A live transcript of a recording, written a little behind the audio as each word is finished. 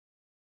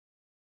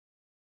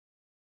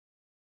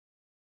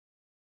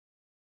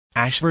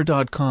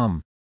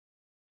ashver.com.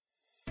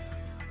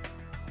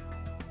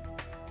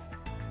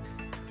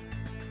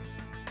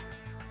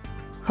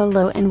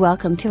 Hello and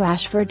welcome to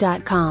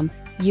ashver.com.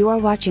 You are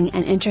watching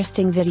an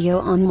interesting video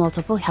on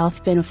multiple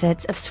health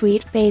benefits of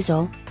sweet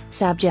basil,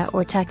 Sabja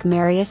or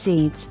Tukmaria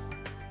seeds.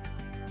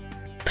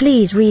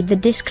 Please read the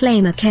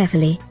disclaimer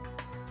carefully.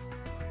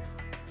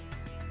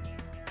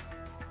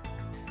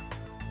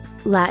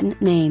 Latin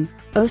name,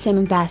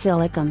 Ocimum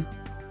basilicum.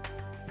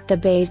 The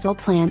basil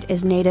plant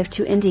is native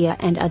to India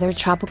and other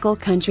tropical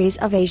countries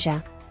of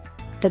Asia.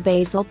 The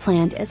basil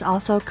plant is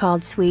also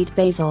called sweet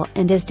basil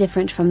and is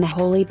different from the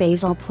holy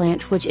basil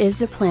plant, which is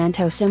the plant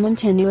Ocimum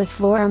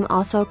tenuiflorum,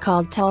 also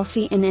called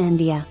tulsi in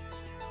India.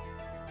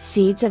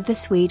 Seeds of the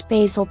sweet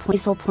basil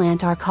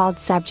plant are called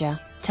Sabja,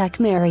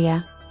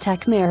 Tukmaria,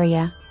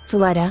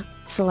 Phyleta,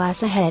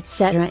 Salasa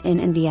etc. in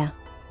India.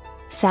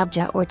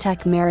 Sabja or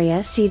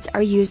Tukmaria seeds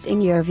are used in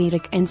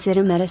Ayurvedic and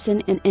Siddha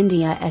medicine in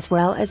India as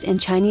well as in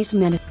Chinese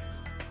medicine.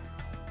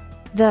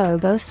 Though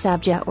both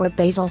Sabja or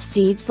basil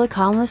seeds look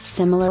almost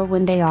similar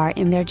when they are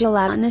in their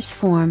gelatinous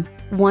form,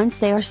 once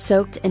they are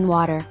soaked in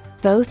water,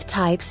 both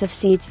types of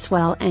seeds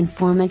swell and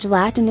form a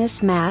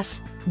gelatinous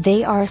mass.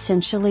 They are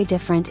essentially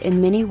different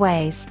in many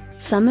ways.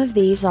 Some of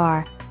these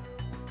are: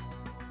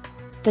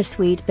 the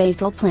sweet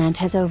basil plant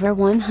has over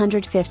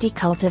 150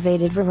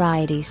 cultivated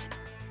varieties.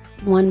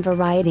 One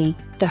variety,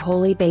 the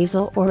holy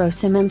basil or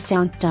Ocimum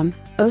sanctum,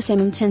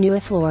 Ocimum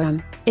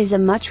tenuiflorum, is a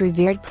much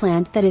revered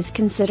plant that is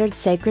considered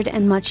sacred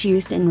and much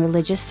used in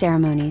religious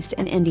ceremonies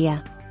in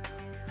India.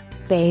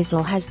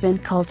 Basil has been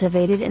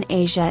cultivated in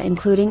Asia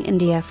including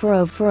India for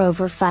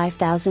over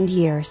 5,000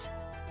 years.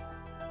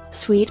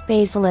 Sweet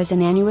basil is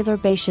an annual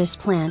herbaceous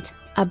plant,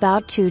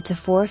 about 2 to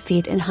 4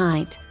 feet in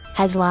height,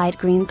 has light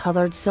green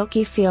colored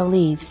silky feel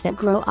leaves that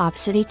grow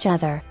opposite each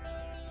other.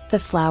 The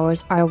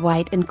flowers are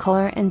white in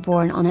color and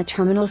borne on a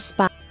terminal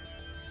spike.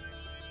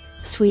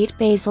 Sweet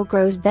basil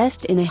grows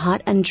best in a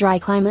hot and dry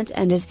climate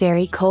and is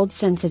very cold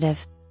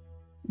sensitive.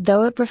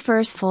 Though it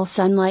prefers full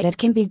sunlight, it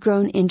can be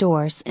grown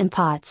indoors in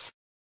pots.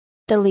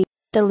 The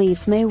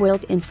leaves may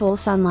wilt in full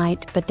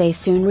sunlight, but they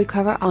soon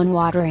recover on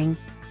watering.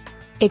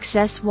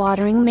 Excess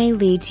watering may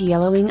lead to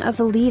yellowing of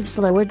the leaves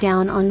lower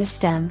down on the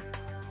stem.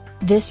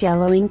 This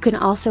yellowing can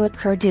also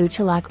occur due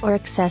to lack or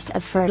excess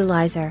of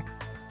fertilizer.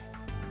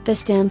 The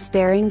stems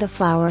bearing the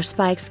flower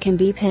spikes can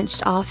be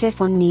pinched off if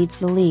one needs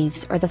the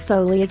leaves or the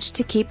foliage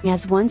to keep,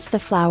 as once the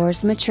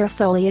flowers mature,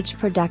 foliage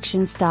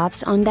production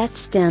stops on that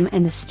stem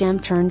and the stem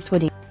turns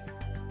woody.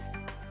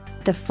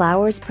 The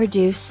flowers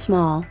produce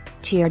small,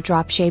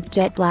 teardrop-shaped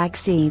jet black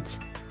seeds.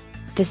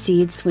 The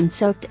seeds, when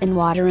soaked in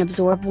water,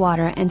 absorb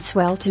water and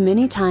swell to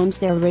many times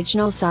their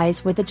original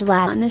size with a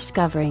gelatinous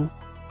covering.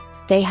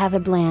 They have a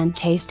bland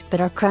taste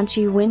but are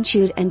crunchy when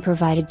chewed and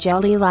provide a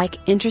jelly-like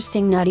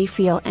interesting nutty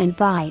feel and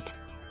bite.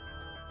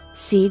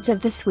 Seeds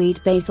of the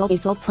sweet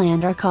basil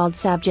plant are called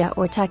Sabja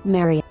or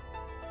Tukmaria.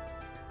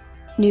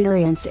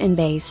 Nutrients in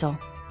basil.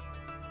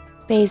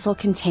 Basil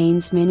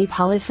contains many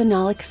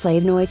polyphenolic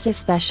flavonoids,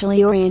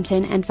 especially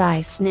orientin and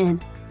vicinin.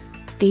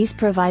 These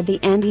provide the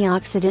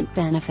antioxidant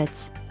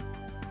benefits.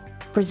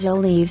 Basil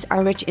leaves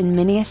are rich in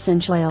many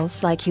essential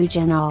oils like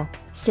eugenol,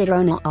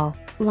 citronol,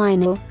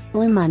 linalool,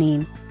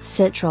 limonene,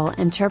 citral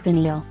and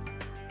terpineol.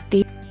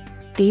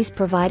 These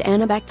provide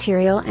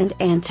antibacterial and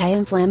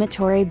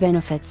anti-inflammatory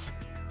benefits.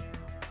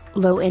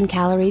 Low in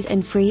calories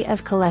and free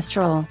of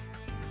cholesterol.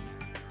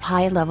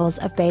 High levels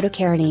of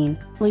beta-carotene,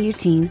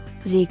 lutein,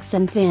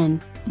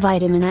 zeaxanthin,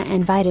 vitamin A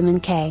and vitamin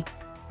K.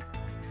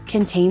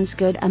 Contains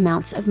good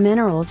amounts of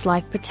minerals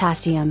like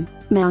potassium,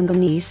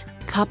 manganese,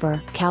 copper,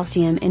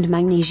 calcium and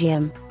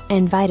magnesium,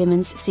 and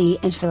vitamins C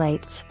and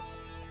phthalates.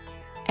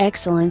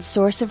 Excellent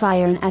source of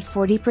iron at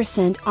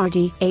 40%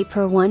 RDA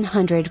per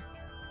 100.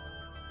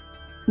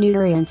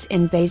 Nutrients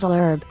in basil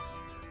herb.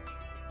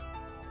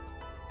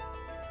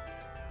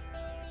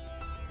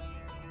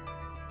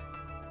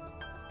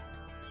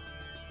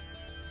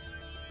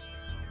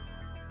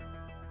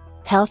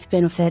 Health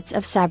benefits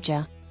of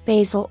Sabja,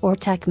 basil or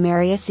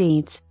Tukmaria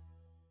seeds.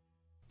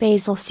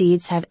 Basil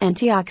seeds have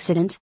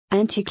antioxidant,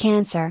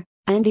 anti-cancer,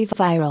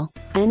 antiviral,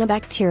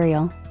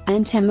 antibacterial,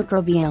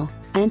 antimicrobial,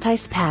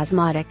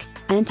 antispasmodic,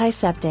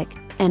 antiseptic,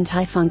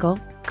 antifungal,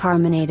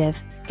 carminative,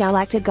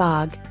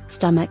 galactagogue,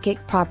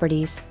 stomachic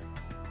properties.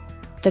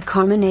 The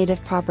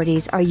carminative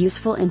properties are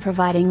useful in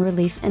providing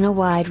relief in a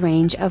wide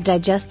range of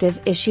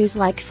digestive issues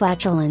like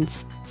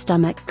flatulence,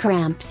 stomach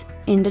cramps,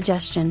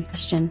 indigestion,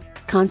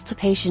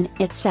 constipation,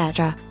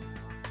 etc.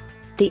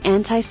 The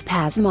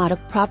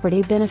antispasmodic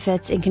property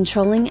benefits in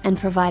controlling and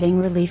providing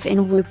relief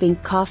in whooping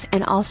cough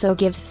and also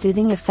gives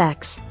soothing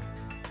effects.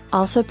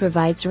 Also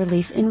provides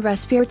relief in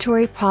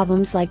respiratory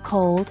problems like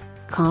cold,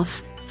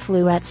 cough,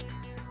 flu, etc.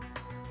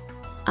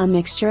 A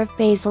mixture of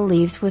basil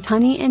leaves with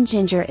honey and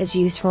ginger is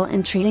useful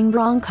in treating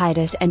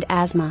bronchitis and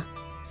asthma.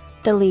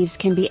 The leaves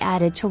can be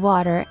added to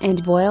water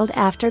and boiled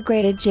after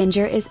grated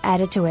ginger is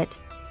added to it.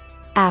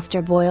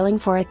 After boiling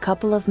for a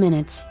couple of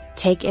minutes,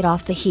 take it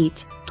off the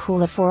heat,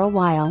 cool it for a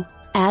while,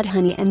 add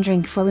honey and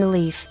drink for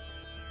relief.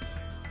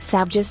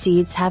 Sabja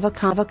seeds have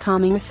a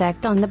calming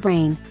effect on the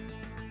brain.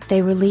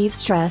 They relieve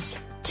stress,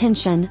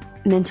 tension,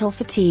 mental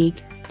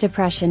fatigue,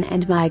 depression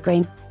and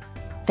migraine.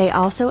 They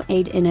also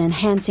aid in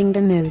enhancing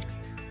the mood.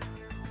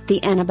 The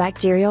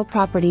antibacterial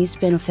properties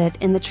benefit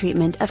in the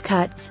treatment of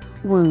cuts,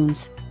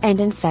 wounds, and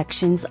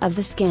infections of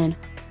the skin.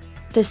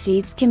 The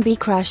seeds can be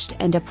crushed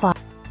and applied.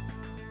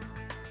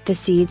 The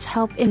seeds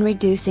help in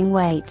reducing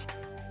weight.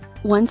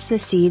 Once the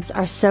seeds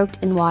are soaked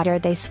in water,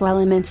 they swell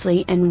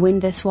immensely, and when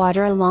this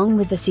water along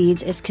with the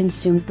seeds is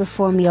consumed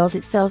before meals,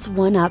 it fills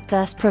one up,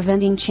 thus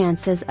preventing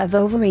chances of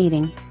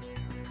overeating.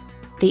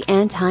 The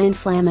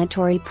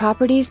anti-inflammatory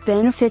properties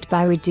benefit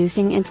by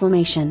reducing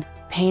inflammation,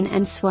 pain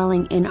and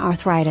swelling in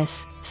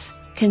arthritis,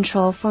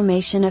 control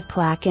formation of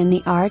plaque in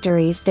the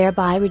arteries,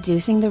 thereby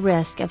reducing the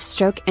risk of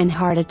stroke and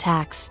heart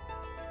attacks.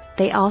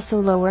 They also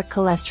lower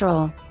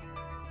cholesterol.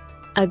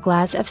 A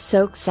glass of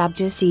soaked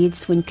sabja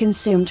seeds when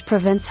consumed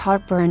prevents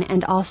heartburn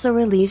and also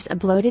relieves a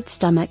bloated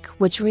stomach,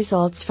 which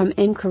results from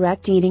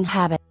incorrect eating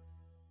habit.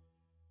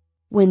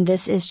 When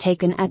this is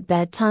taken at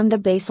bedtime, the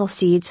basil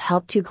seeds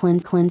help to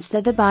cleanse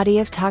the body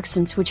of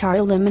toxins, which are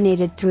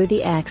eliminated through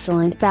the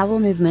excellent bowel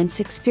movements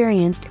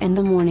experienced in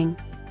the morning.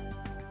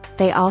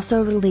 They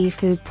also relieve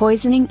food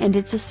poisoning and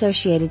its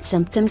associated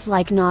symptoms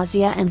like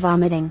nausea and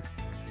vomiting.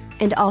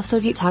 And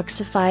also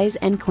detoxifies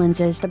and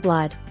cleanses the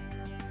blood.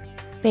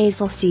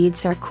 Basil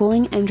seeds are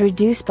cooling and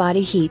reduce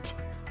body heat.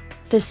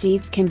 The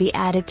seeds can be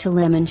added to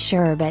lemon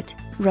sherbet,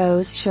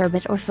 rose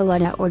sherbet or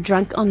falada, or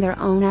drunk on their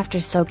own after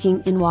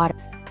soaking in water.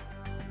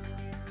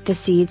 The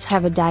seeds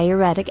have a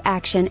diuretic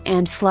action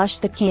and flush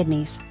the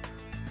kidneys.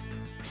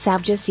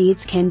 Sabja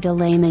seeds can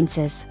delay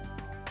menses.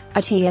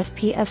 A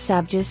teaspoon of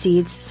sabja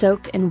seeds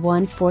soaked in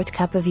 1/4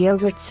 cup of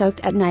yogurt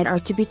soaked at night are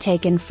to be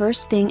taken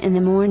first thing in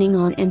the morning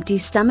on empty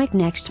stomach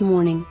next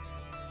morning.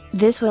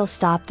 This will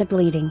stop the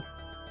bleeding.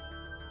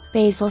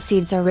 Basil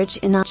seeds are rich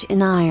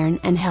in iron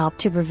and help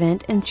to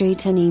prevent and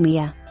treat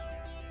anemia.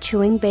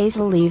 Chewing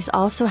basil leaves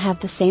also have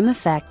the same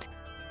effect.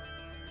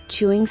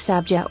 Chewing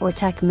sabja or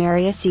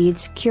Tukmaria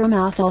seeds cure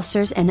mouth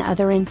ulcers and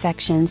other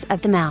infections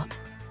of the mouth.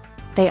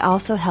 They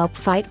also help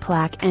fight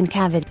plaque and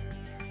cavity.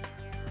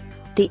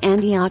 The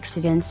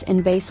antioxidants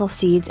in basil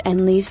seeds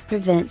and leaves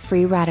prevent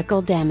free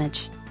radical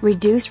damage,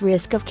 reduce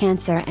risk of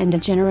cancer and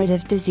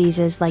degenerative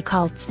diseases like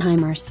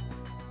Alzheimer's.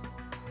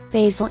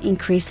 Basil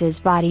increases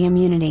body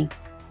immunity.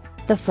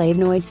 The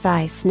flavonoids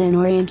vicenin,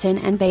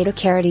 orientin and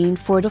beta-carotene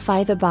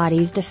fortify the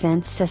body's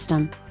defense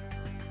system.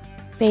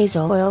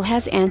 Basil oil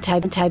has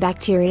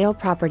antibacterial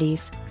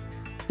properties.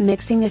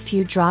 Mixing a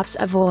few drops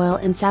of oil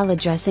in salad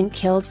dressing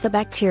kills the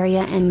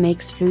bacteria and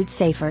makes food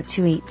safer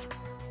to eat.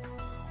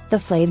 The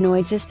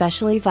flavonoids,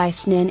 especially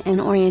vicenin and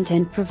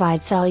orientin,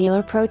 provide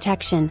cellular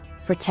protection,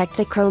 protect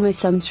the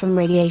chromosomes from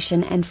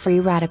radiation and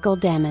free radical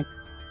damage.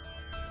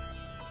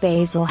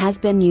 Basil has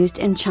been used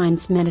in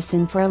Chinese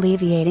medicine for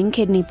alleviating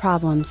kidney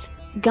problems,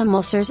 gum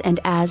ulcers and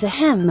as a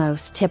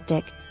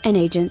hemostatic, an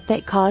agent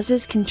that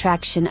causes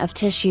contraction of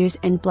tissues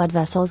and blood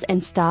vessels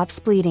and stops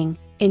bleeding,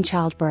 in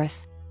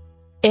childbirth.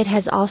 It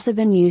has also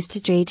been used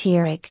to treat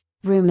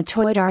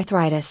rheumatoid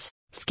arthritis,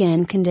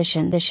 skin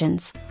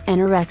conditions,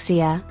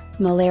 anorexia,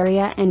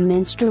 malaria and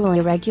menstrual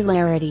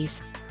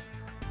irregularities.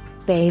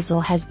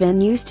 Basil has been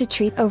used to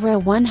treat over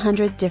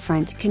 100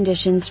 different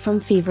conditions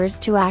from fevers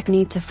to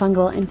acne to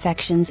fungal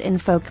infections in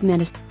folk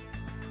medicine.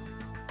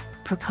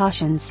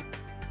 Precautions.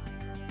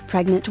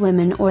 Pregnant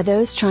women or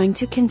those trying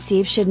to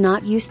conceive should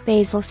not use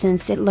basil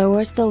since it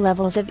lowers the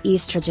levels of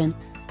estrogen.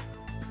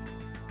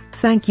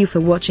 Thank you for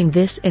watching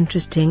this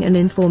interesting and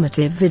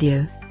informative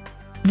video.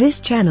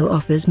 This channel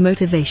offers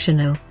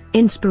motivational,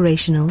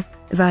 inspirational,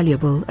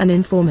 valuable and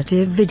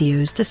informative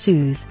videos to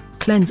soothe,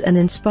 cleanse and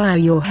inspire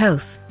your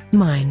health,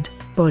 mind,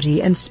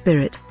 body and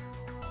spirit.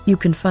 You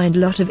can find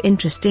lot of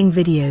interesting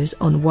videos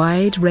on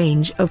wide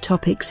range of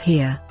topics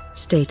here.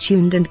 Stay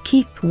tuned and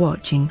keep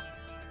watching.